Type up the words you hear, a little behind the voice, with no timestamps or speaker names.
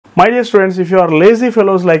My dear students, if you are lazy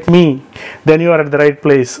fellows like me, then you are at the right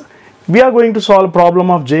place. We are going to solve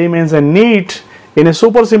problem of JEE Mains and NEET in a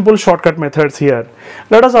super simple shortcut methods here.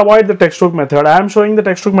 Let us avoid the textbook method. I am showing the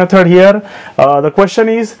textbook method here. The question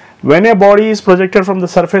is, when a body is projected from the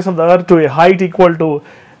surface of the earth to a height equal to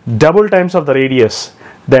double times of the radius,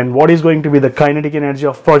 then what is going to be the kinetic energy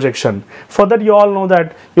of projection? For that, you all know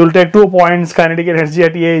that you will take 2 points. Kinetic energy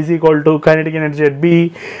at A is equal to kinetic energy at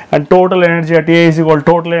B, and total energy at A is equal to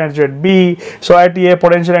total energy at B. So at A,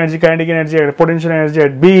 potential energy, kinetic energy at potential energy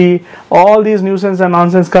at B. All these nuisance and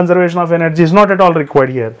nonsense conservation of energy is not at all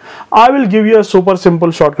required here. I will give you a super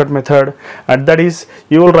simple shortcut method, and that is,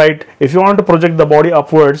 you will write, if you want to project the body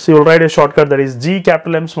upwards, you will write a shortcut, that is G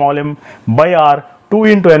capital M small m by R, 2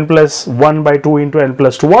 into n plus 1 by 2 into n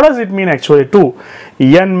plus 2. What does it mean actually? 2.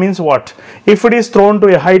 N means what? If it is thrown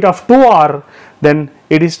to a height of 2r, then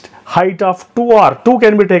it is height of 2r. 2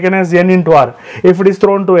 can be taken as n into r. If it is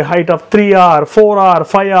thrown to a height of 3r, 4r,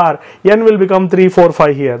 5r, n will become 3, 4,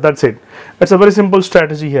 5 here. That's it. That's a very simple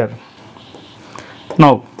strategy here.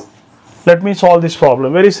 Now, let me solve this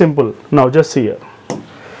problem. Very simple. Now, just see here.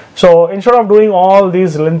 So, instead of doing all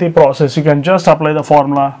these lengthy process, you can just apply the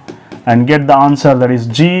formula and get the answer, that is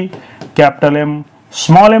G capital M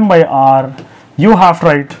small m by R. You have to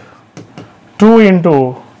write 2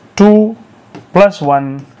 into 2 plus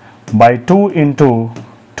 1 by 2 into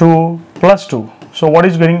 2 plus 2. So what are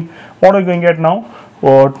you going to get now?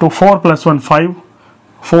 4 plus 1 5,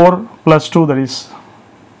 4 plus 2, that is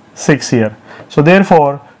 6 here. So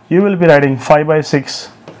therefore you will be writing 5 by 6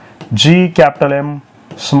 G capital M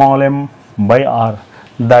small m by R.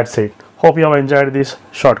 That's it. Hope you have enjoyed this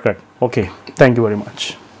shortcut. Okay, thank you very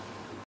much.